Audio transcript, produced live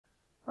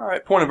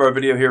Alright, point of our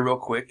video here real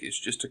quick is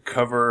just to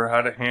cover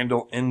how to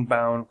handle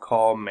inbound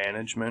call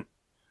management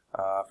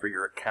for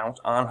your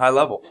account on High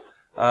Level.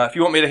 If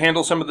you want me to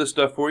handle some of this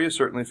stuff for you,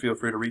 certainly feel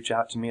free to reach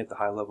out to me at the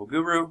High Level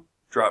Guru.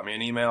 Drop me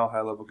an email,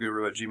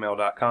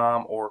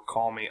 highlevelguru@gmail.com, or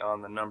call me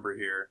on the number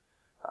here.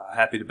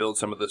 Happy to build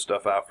some of this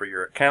stuff out for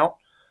your account.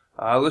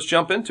 Let's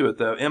jump into it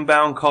though.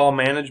 Inbound call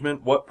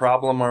management, what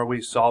problem are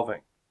we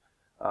solving?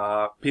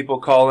 People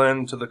call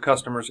in to the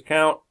customer's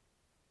account.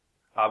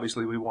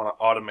 Obviously, we want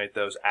to automate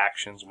those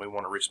actions and we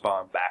want to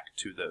respond back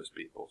to those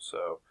people.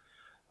 So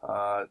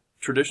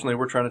traditionally,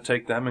 we're trying to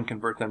take them and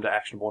convert them to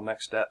actionable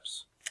next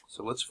steps.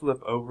 So let's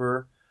flip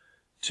over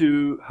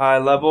to High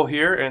Level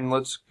here and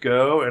let's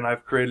go. And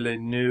I've created a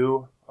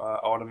new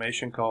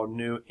automation called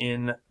new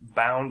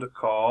inbound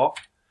call.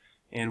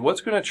 And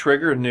what's going to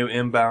trigger a new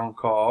inbound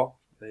call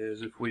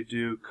is if we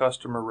do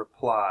customer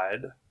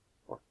replied,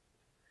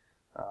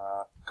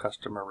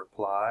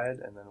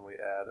 and then we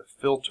add a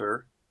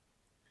filter.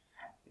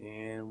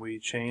 And we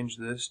change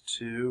this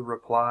to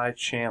reply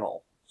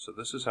channel. So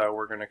this is how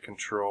we're going to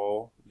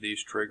control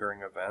these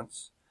triggering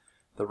events.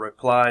 The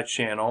reply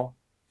channel,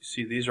 you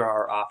see these are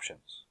our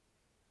options.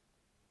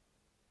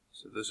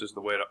 So this is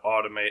the way to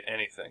automate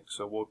anything.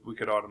 So we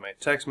could automate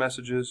text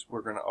messages.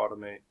 We're going to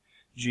automate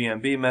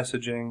GMB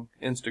messaging,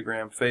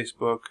 Instagram,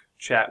 Facebook,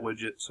 chat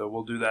widget. So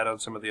we'll do that on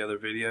some of the other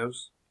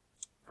videos.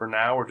 For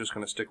now, we're just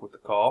going to stick with the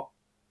call.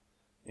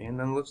 And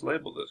then let's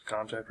label this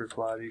contact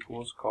replied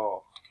equals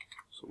call.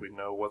 So we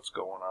know what's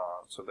going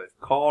on. So they've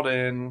called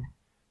in.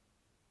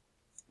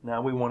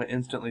 Now we want to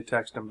instantly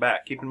text them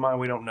back. Keep in mind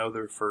we don't know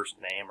their first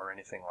name or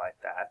anything like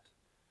that.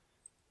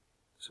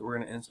 So we're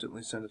going to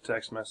instantly send a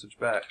text message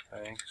back.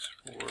 Thanks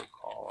for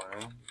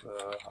calling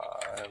the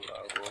High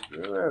Level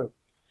Guru.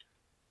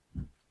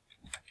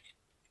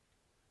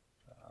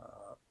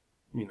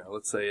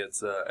 Let's say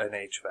it's an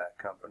HVAC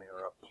company or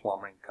a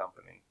plumbing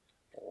company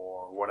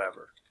or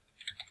whatever.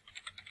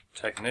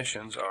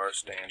 Technicians are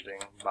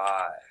standing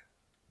by.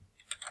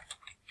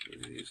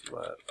 Please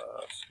let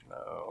us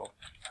know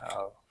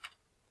how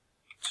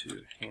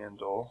to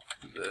handle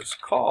this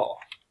call.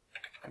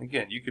 And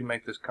again, you can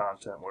make this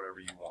content whatever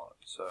you want.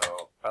 So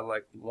I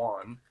like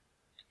one.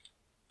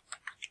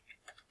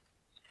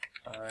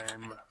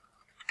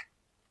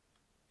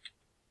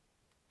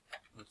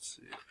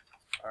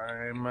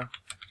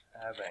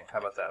 How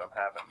about that? I'm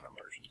having an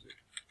emergency.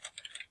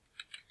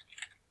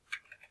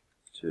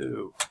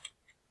 2,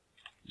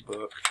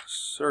 book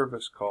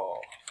service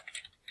call.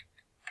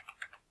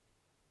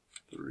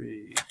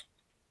 3.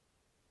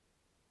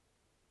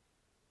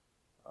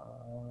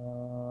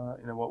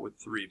 What would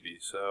 3 be?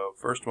 So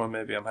first one,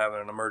 maybe I'm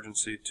having an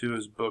emergency. 2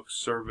 is book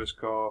service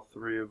call.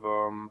 3 of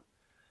them,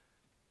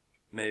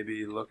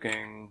 maybe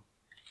looking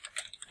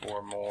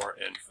for more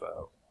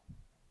info.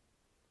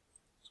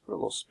 Let's put a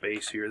little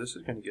space here. This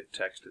is going to get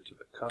texted to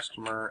the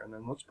customer. And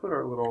then let's put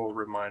our little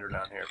reminder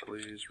down here.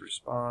 Please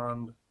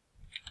respond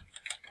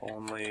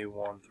only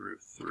 1 through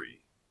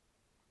 3.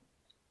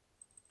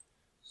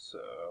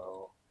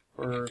 So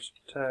first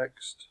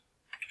text,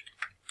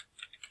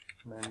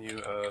 menu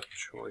of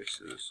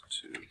choices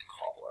to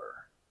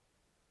caller.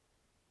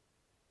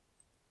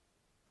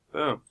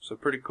 Boom. So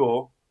pretty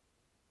cool.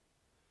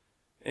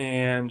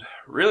 And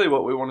really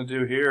what we want to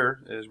do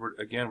here is we're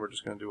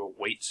just going to do a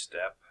wait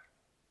step.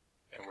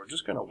 And we're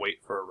just going to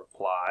wait for a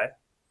reply.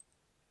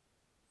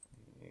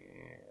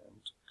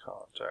 And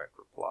contact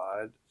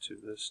replied to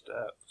this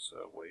step.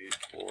 So wait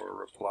for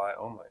reply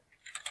only.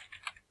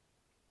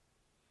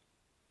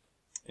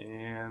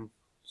 And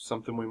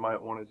something we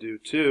might want to do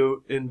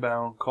too,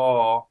 inbound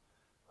call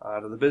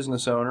to the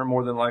business owner.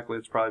 More than likely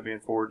it's probably being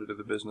forwarded to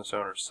the business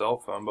owner's cell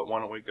phone, but why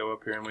don't we go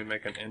up here and we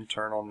make an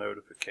internal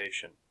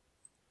notification.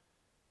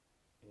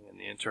 And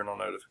the internal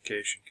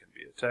notification can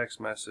be a text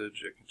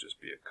message, it can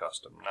just be a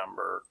custom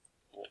number.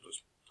 We'll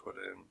just put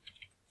in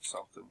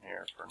something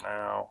here for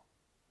now.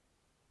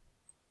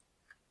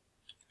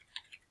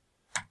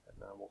 And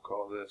then we'll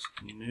call this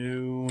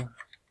new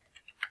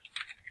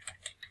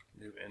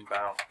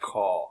inbound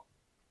call.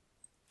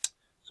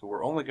 So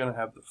we're only going to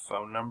have the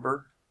phone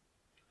number.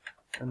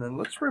 And then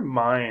let's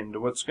remind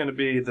what's going to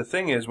be, the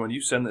thing is when you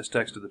send this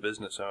text to the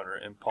business owner,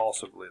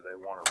 impulsively they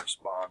want to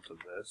respond to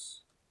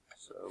this.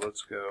 So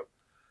let's go,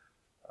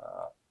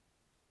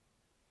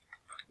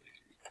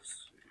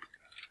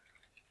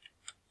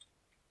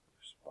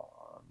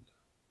 respond.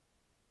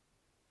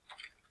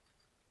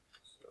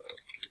 So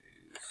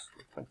please,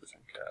 let's make this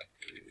in cap,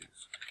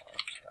 please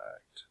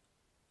contact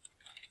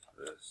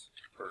this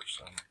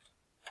person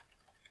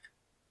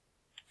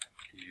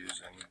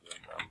using the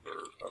number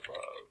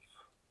above.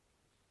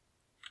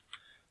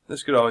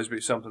 This could always be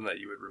something that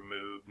you would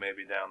remove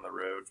maybe down the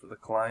road for the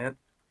client,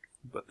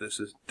 but this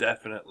is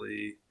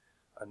definitely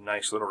a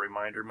nice little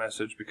reminder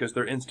message because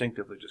they're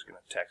instinctively just going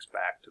to text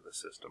back to the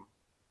system.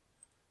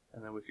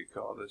 And then we could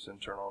call this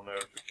internal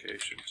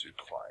notification to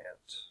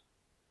client.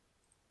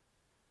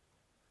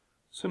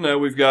 So now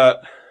we've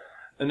got,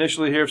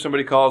 initially here if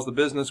somebody calls the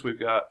business, we've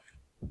got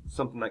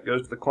something that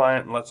goes to the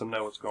client and lets them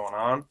know what's going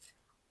on.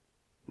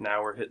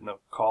 Now we're hitting the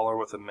caller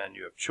with a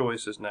menu of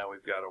choices. Now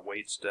we've got a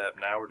wait step.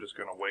 Now we're just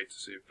going to wait to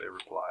see if they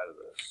reply to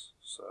this.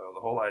 So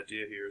the whole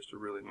idea here is to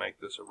really make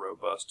this a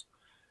robust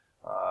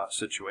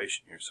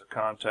situation here. So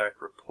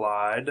contact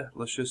replied.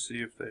 Let's just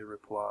see if they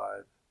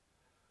replied.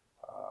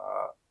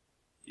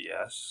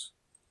 Yes.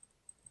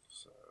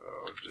 So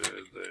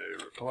did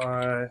they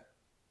reply?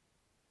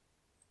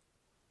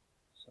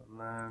 So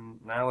then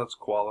now let's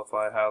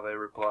qualify how they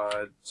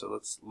replied. So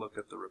let's look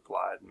at the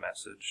replied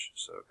message.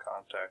 So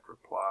contact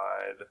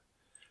replied.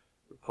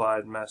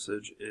 Replied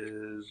message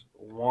is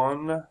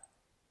 1.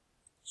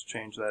 Let's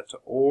change that to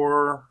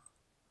or.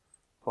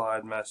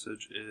 Replied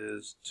message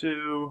is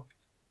 2.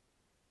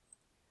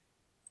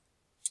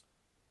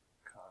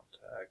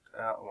 Contact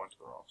out. I went to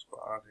the wrong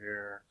spot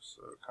here.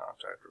 So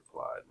contact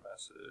replied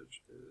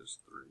message is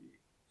 3.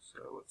 So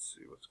let's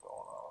see what's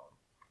going on.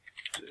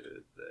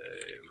 Did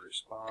they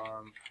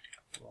respond?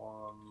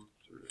 1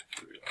 through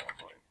 3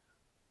 only.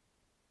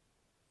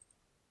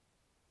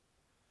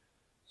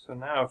 So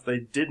now if they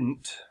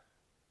didn't,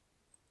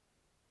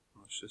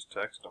 let's just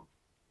text them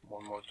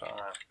one more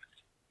time.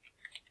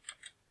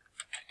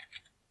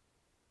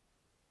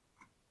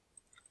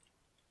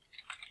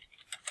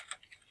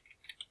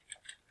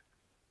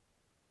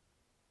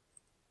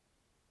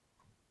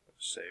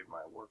 Save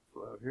my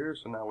workflow here.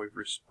 So now we've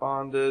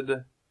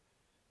responded.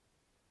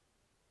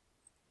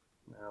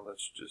 Now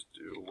let's just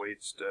do a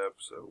wait step.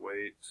 So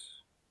wait,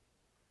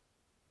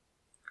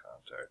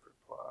 contact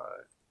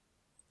reply,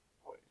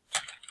 wait.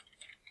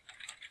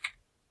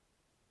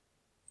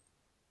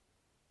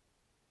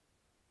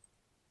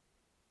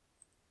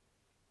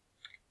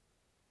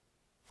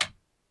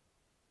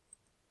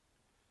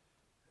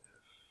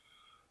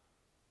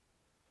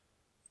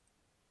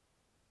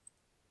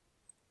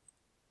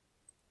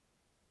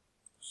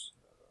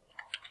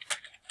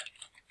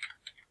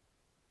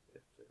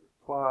 If they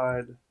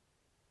replied,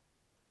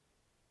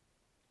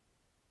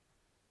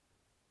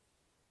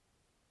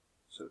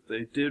 so if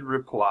they did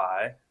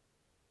reply,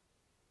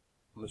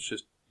 let's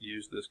just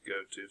use this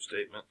go-to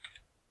statement.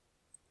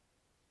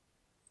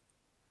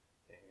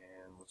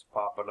 And let's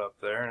pop it up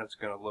there, and it's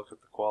going to look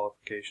at the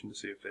qualification to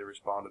see if they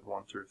responded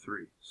 1 through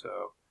 3.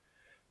 So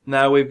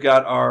now we've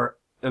got our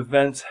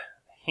events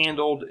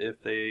handled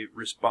if they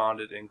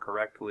responded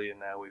incorrectly, and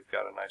now we've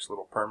got a nice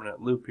little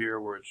permanent loop here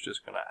where it's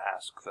just going to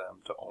ask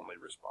them to only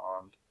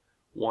respond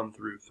 1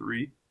 through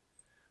 3.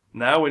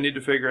 Now we need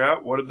to figure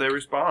out, what did they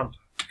respond?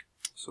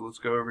 So let's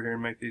go over here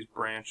and make these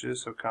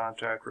branches. So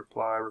contact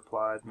reply,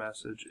 replied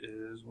message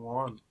is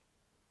 1.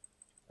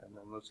 And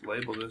then let's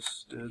label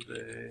this,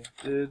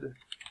 did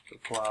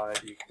reply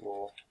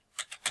equal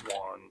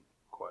 1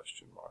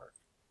 question mark.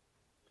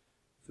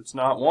 If it's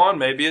not 1,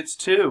 maybe it's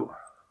 2.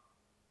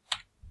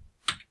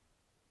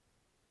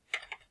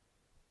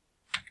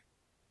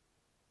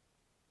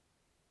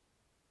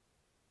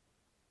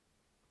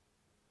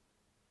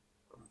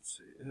 Let's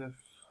see if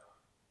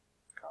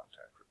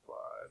contact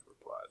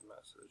replied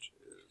message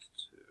is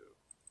 2.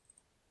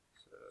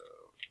 So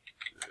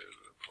did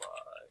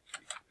reply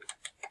equal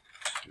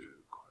 2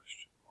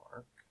 question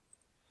mark.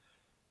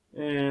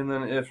 And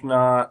then if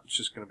not, it's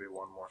just going to be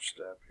one more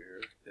step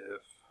here.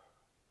 If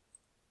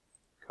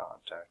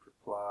contact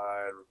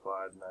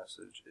replied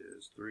message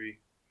is 3.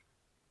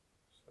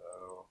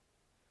 So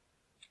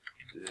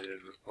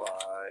did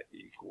reply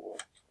equal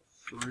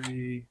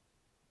 3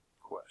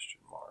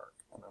 question mark.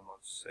 And then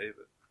let's save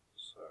it.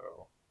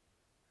 So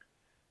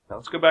now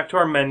let's go back to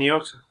our menu.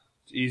 It's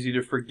easy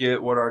to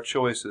forget what our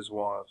choices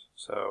was.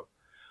 So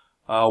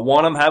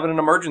 1, I'm having an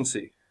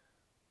emergency.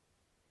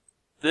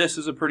 This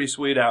is a pretty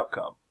sweet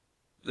outcome.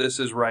 This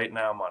is right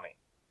now money.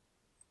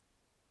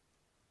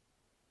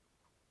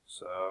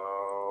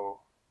 So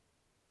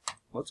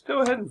let's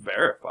go ahead and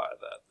verify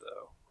that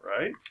though,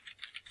 right?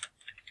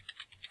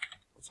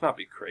 Let's not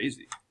be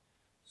crazy.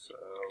 So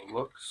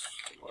looks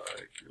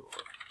like your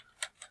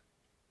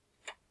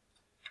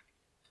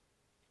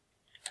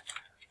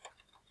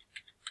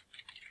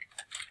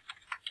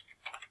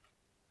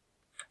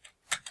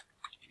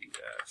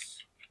yes.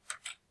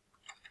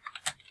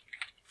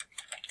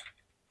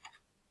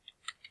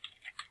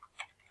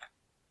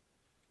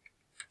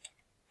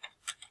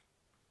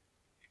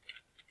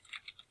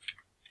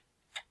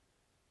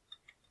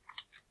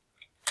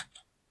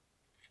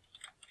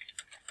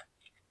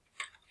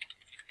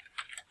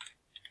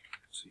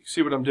 So you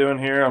see what I'm doing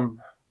here?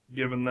 I'm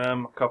giving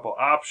them a couple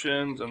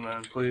options, and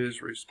then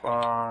please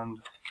respond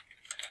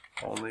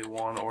only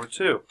 1 or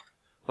 2.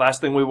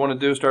 Last thing we want to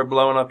do is start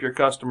blowing up your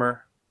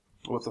customer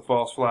with a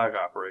false flag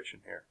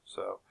operation here.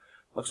 So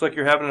looks like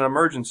you're having an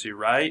emergency,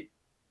 right?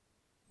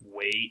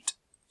 Wait.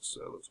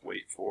 So let's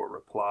wait for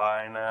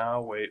reply now.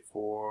 Wait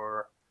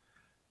for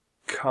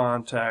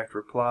contact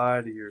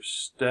reply to your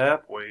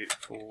step. Wait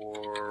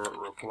for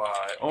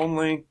reply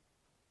only.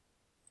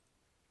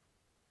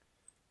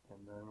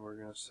 And then we're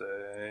going to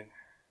say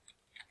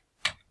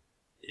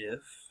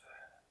if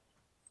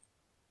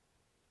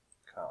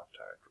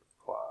contact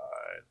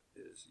replied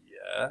is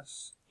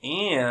yes.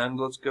 And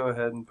let's go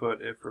ahead and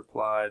put if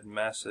replied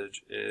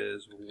message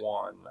is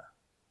 1.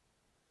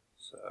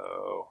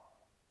 So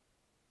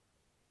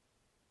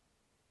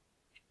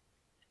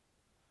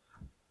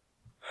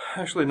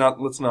actually,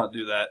 let's not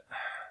do that.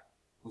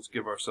 Let's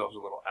give ourselves a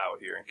little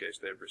out here in case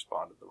they've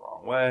responded the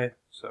wrong way.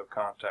 So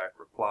contact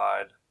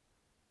replied.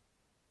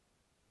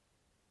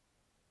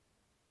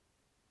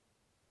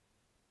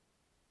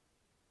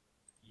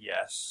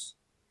 Yes.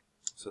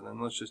 So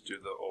then let's just do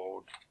the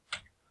old.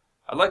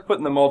 I like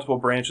putting the multiple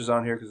branches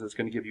on here because it's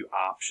going to give you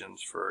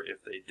options for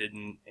if they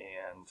didn't,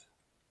 and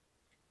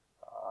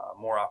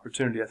more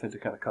opportunity, I think, to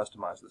kind of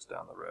customize this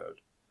down the road.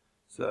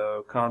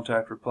 So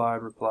contact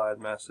replied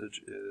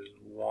message is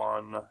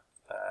 1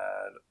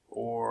 add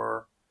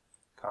or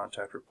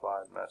contact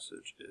replied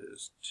message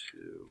is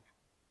 2.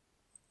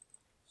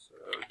 So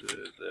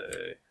did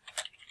they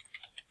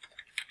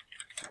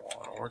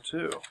 1 or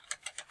 2?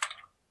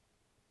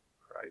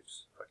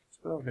 Cripes, if I can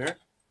spell here.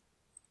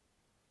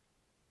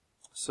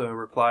 So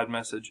replied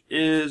message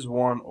is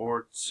 1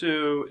 or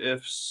 2.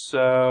 If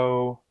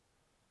so,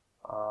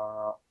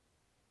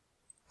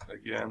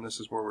 again, this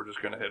is where we're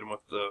just going to hit them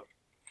with the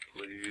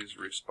please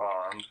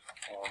respond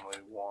only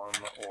 1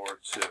 or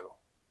 2.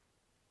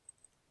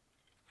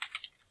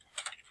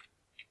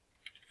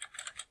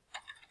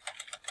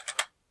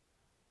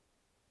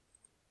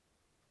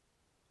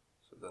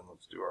 So then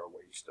let's do our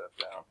wait step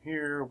down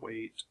here.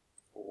 Wait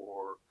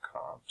for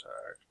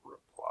contact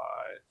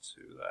reply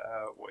to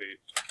that. Wait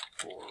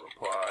for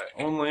reply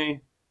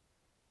only.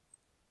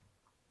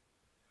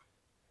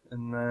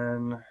 And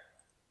then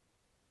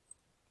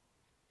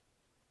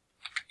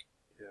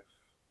if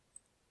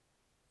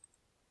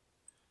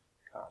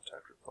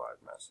contact replied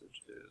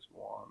message is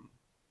 1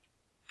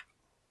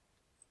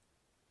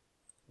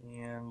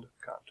 and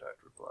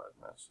contact replied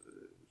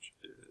message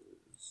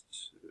is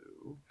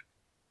 2,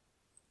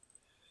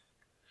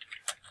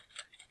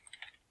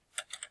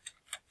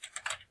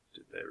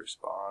 did they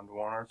respond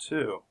 1 or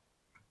 2?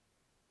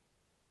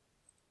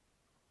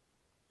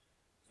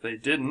 If they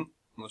didn't,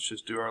 let's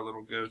just do our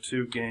little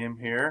go-to game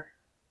here.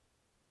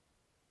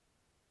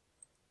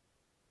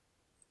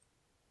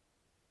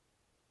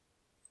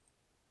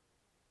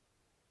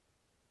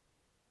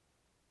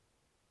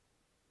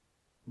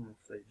 And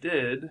if they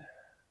did,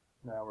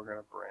 now we're going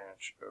to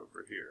branch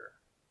over here.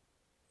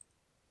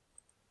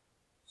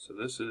 So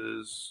this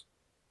is,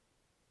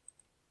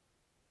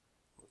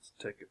 let's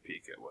take a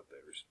peek at what they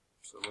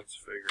so let's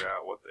figure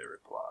out what they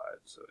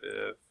replied. So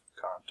if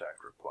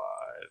contact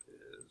replied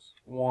is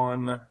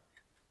 1,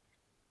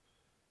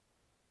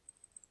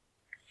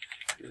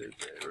 did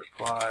they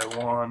reply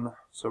 1?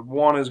 So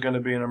 1 is going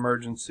to be an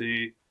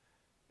emergency.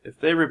 If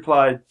they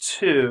replied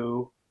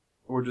 2,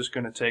 we're just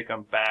going to take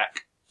them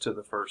back to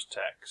the first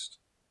text.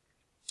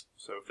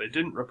 So if they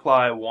didn't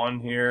reply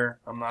 1 here,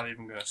 I'm not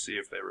even going to see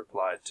if they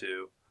replied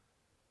 2.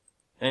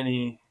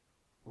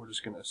 We're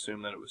just going to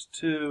assume that it was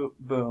 2.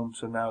 Boom.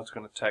 So now it's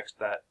going to text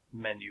that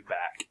menu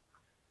back.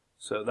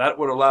 So that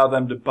would allow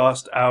them to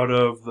bust out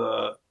of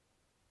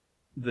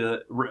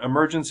the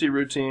emergency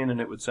routine,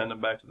 and it would send them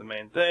back to the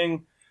main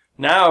thing.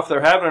 Now, if they're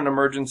having an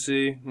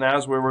emergency,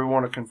 now's where we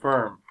want to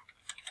confirm.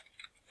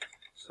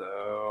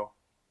 So,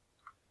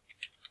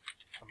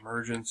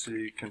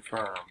 emergency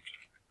confirmed.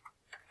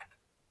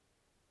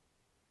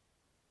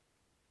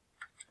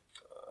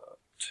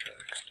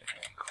 Text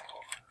and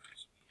call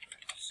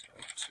is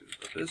sent to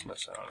the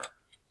business owner,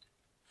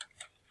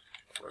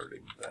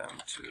 alerting them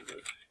to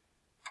the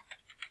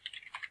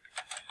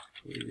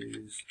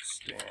please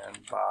stand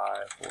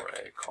by for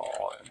a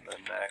call in the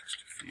next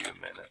few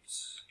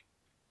minutes.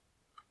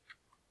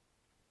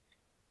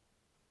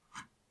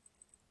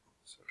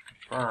 So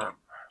confirm.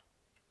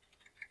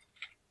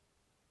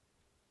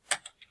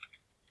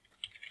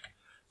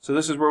 So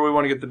this is where we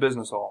want to get the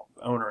business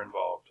owner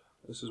involved.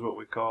 This is what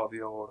we call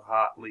the old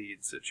hot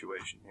lead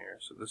situation here.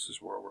 So this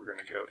is where we're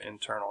going to go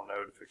internal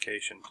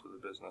notification to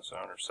the business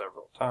owner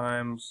several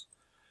times.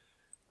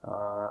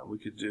 We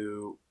could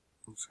do,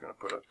 I'm just going to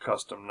put a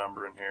custom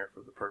number in here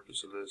for the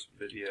purpose of this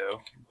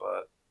video,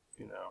 but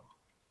you know,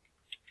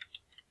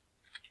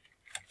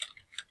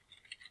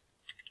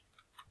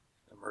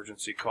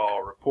 emergency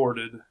call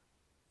reported.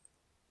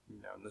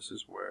 You know, and this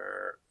is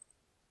where,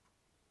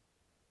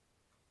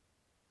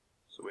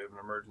 so we have an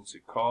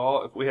emergency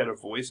call. If we had a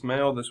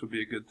voicemail, this would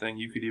be a good thing.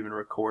 You could even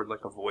record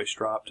like a voice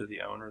drop to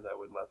the owner that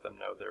would let them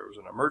know there was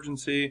an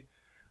emergency.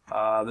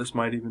 This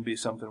might even be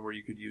something where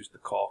you could use the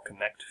call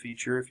connect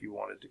feature if you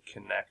wanted to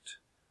connect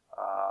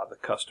the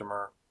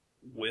customer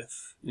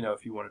with, you know,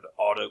 if you wanted to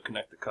auto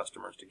connect the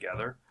customers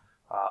together.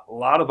 A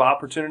lot of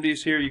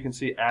opportunities here. You can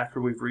see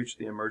after we've reached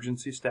the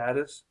emergency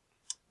status.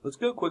 Let's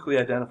go quickly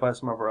identify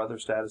some of our other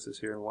statuses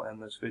here and we'll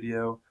end this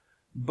video.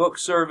 Book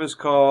service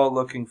call,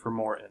 looking for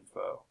more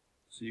info.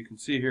 So you can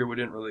see here we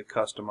didn't really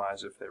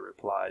customize if they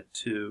replied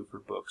to for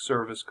book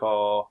service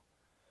call.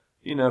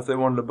 You know, if they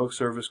wanted a book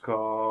service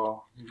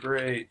call,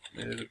 great,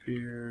 it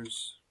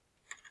appears,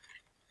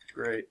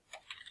 great,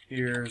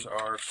 here's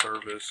our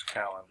service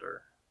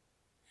calendar,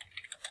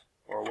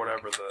 or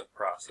whatever the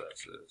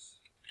process is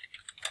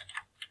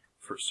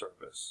for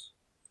service.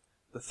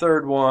 The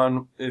third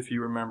one, if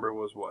you remember,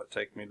 was what?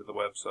 Take me to the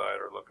website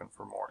or looking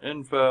for more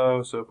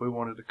info. So if we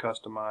wanted to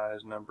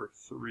customize number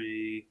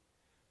 3,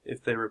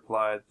 if they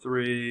replied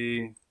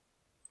 3,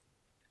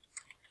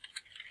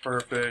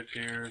 perfect,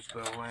 here's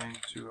the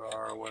link to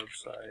our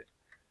website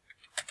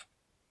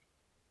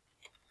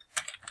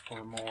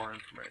for more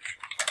information.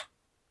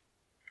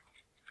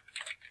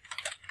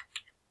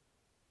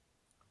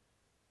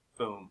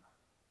 Boom.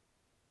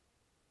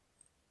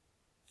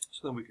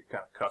 So then we could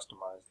kind of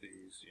customize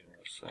these,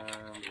 send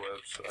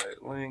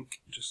website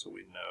link, just so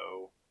we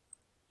know,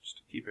 just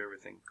to keep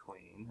everything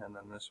clean. And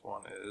then this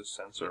one is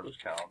send service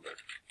calendar.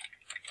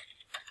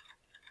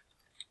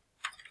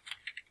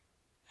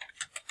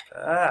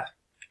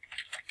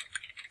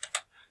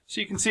 So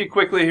you can see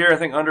quickly here, I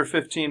think under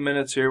 15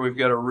 minutes here, we've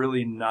got a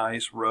really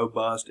nice,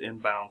 robust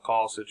inbound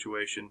call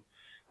situation.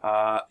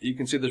 You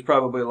can see there's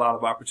probably a lot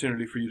of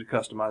opportunity for you to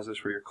customize this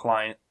for your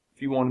client.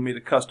 If you wanted me to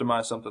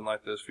customize something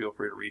like this, feel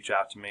free to reach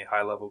out to me,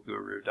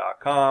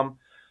 highlevelguru.com.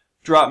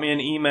 Drop me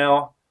an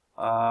email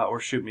or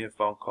shoot me a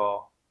phone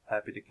call.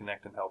 Happy to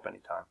connect and help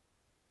anytime.